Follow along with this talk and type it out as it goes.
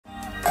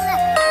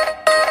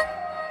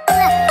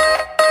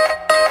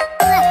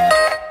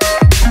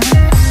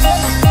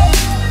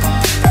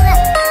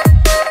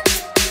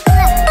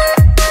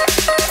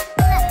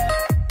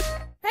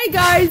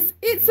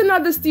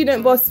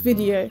Student Boss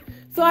video.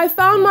 So I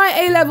found my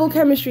A-level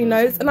chemistry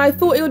notes and I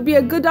thought it would be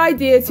a good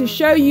idea to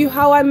show you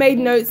how I made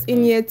notes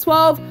in year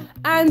 12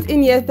 and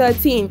in year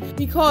 13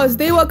 because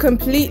they were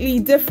completely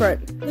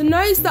different. The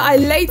notes that I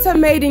later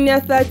made in year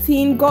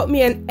 13 got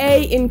me an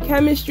A in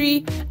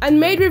chemistry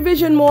and made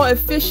revision more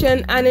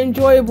efficient and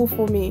enjoyable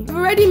for me. I've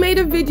already made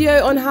a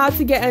video on how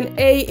to get an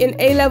A in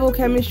A-level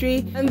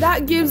chemistry and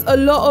that gives a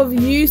lot of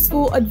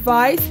useful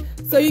advice.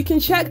 So you can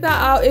check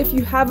that out if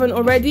you haven't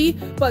already,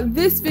 but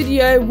this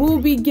video will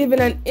be giving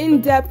an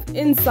in-depth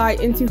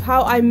insight into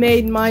how I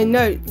made my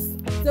notes.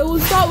 So we'll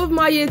start with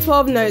my year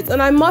 12 notes,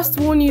 and I must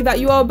warn you that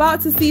you are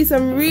about to see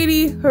some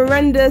really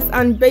horrendous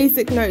and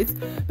basic notes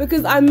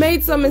because I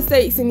made some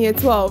mistakes in year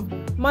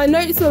 12. My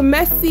notes were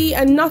messy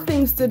and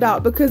nothing stood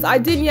out because I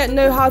didn't yet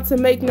know how to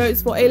make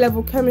notes for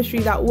A-level chemistry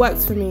that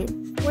works for me.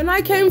 When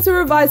I came to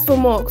revise for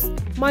mocks,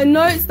 my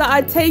notes that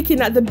I'd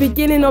taken at the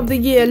beginning of the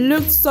year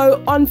looked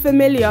so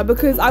unfamiliar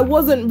because I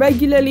wasn't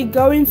regularly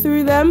going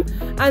through them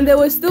and there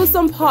were still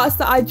some parts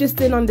that I just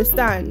didn't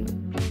understand.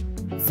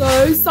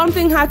 So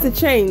something had to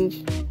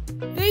change.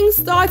 Things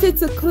started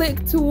to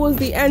click towards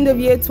the end of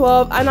year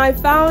 12 and I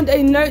found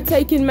a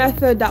note-taking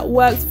method that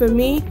works for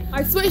me.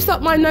 I switched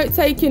up my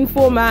note-taking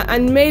format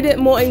and made it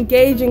more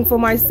engaging for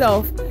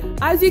myself.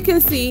 As you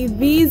can see,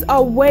 these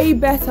are way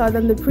better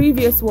than the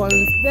previous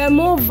ones. They're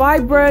more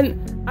vibrant,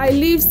 I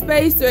leave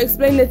space to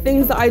explain the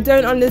things that I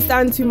don't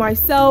understand to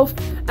myself,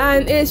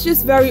 and it's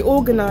just very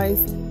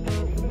organized.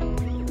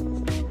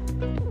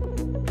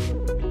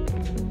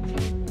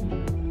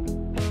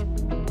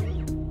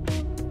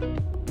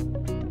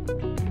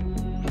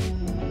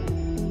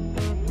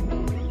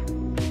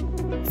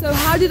 So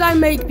how did I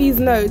make these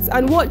notes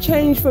and what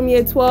changed from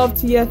year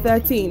 12 to year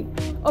 13?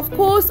 Of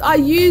course, I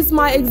used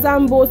my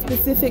exam board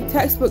specific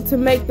textbook to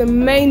make the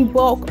main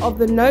bulk of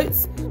the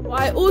notes, but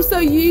I also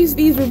used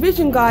these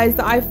revision guides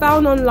that I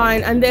found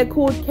online and they're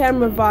called Chem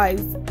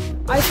Revise.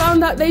 I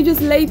found that they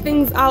just lay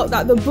things out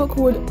that the book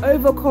would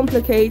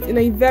overcomplicate in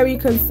a very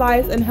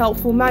concise and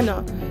helpful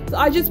manner. So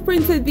I just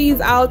printed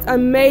these out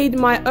and made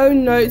my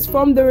own notes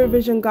from the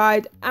revision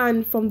guide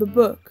and from the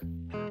book.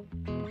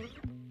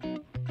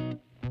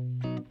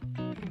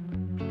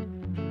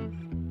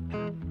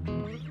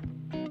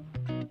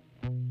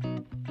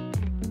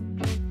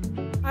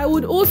 I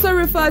would also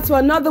refer to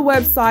another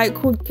website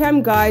called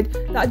Chem Guide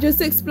that just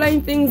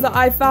explained things that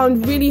I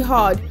found really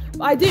hard,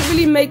 but I didn't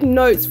really make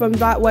notes from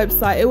that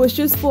website, it was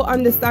just for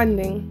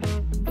understanding.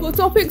 For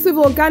topics with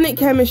organic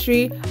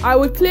chemistry, I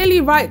would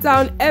clearly write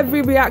down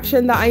every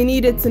reaction that I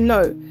needed to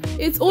know.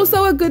 It's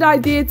also a good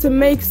idea to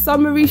make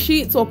summary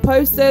sheets or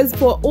posters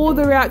for all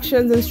the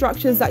reactions and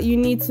structures that you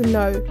need to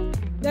know.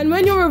 Then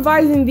when you're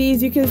revising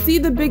these, you can see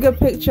the bigger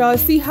picture,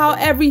 see how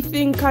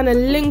everything kind of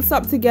links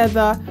up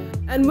together.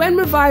 And when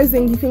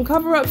revising, you can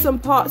cover up some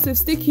parts with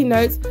sticky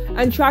notes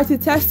and try to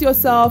test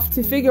yourself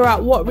to figure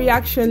out what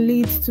reaction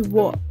leads to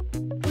what.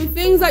 With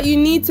things that you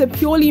need to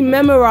purely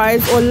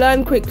memorize or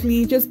learn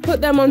quickly, just put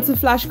them onto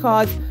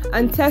flashcards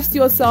and test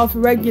yourself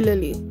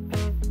regularly.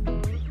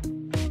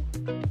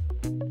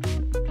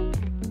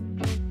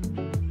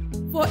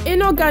 For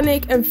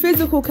inorganic and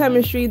physical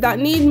chemistry that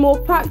need more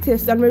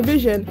practice than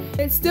revision,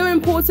 it's still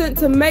important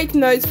to make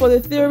notes for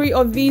the theory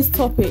of these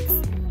topics.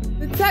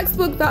 The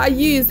textbook that I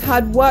used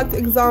had worked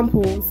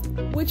examples,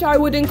 which I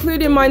would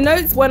include in my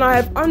notes when I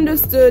have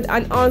understood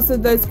and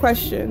answered those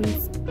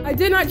questions. I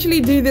didn't actually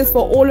do this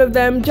for all of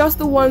them, just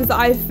the ones that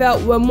I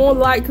felt were more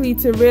likely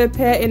to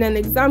reappear in an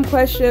exam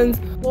questions,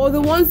 or the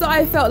ones that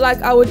I felt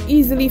like I would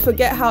easily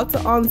forget how to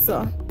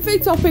answer. If a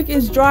topic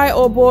is dry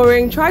or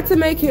boring, try to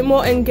make it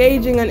more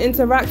engaging and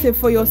interactive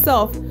for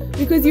yourself,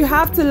 because you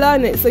have to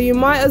learn it, so you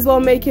might as well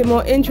make it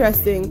more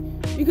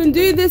interesting. You can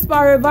do this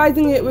by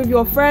revising it with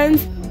your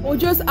friends, or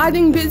just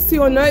adding bits to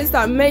your notes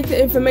that make the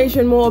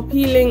information more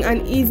appealing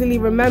and easily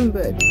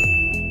remembered.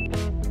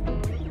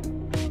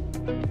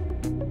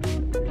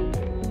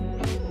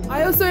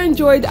 I also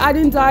enjoyed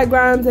adding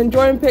diagrams and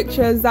drawing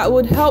pictures that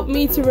would help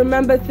me to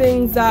remember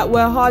things that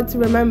were hard to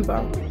remember.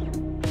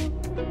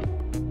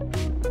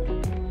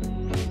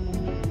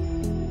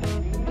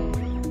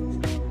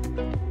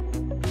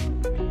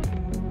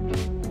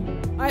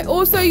 I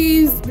also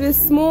used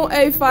this small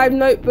A5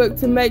 notebook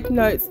to make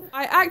notes.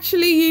 I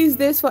actually used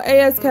this for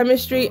AS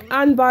chemistry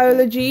and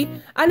biology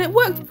and it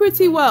worked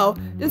pretty well,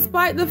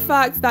 despite the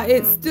fact that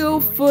it's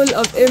still full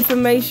of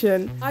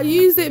information. I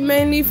used it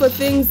mainly for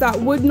things that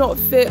would not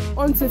fit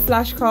onto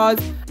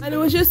flashcards and it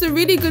was just a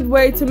really good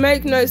way to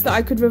make notes that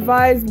I could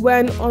revise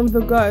when on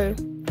the go.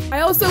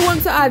 I also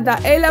want to add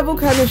that A-level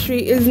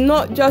chemistry is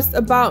not just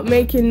about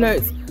making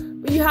notes,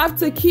 but you have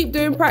to keep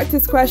doing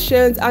practice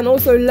questions and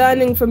also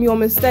learning from your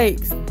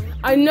mistakes.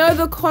 I know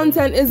the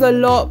content is a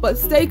lot, but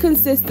stay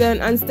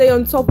consistent and stay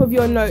on top of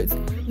your notes.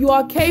 You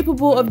are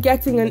capable of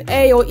getting an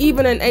A or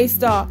even an A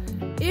star.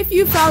 If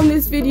you found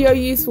this video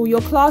useful,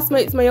 your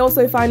classmates may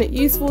also find it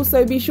useful,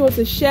 so be sure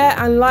to share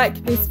and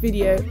like this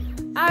video.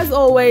 As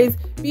always,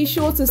 be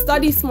sure to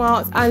study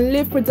smart and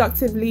live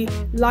productively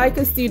like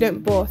a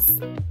student boss.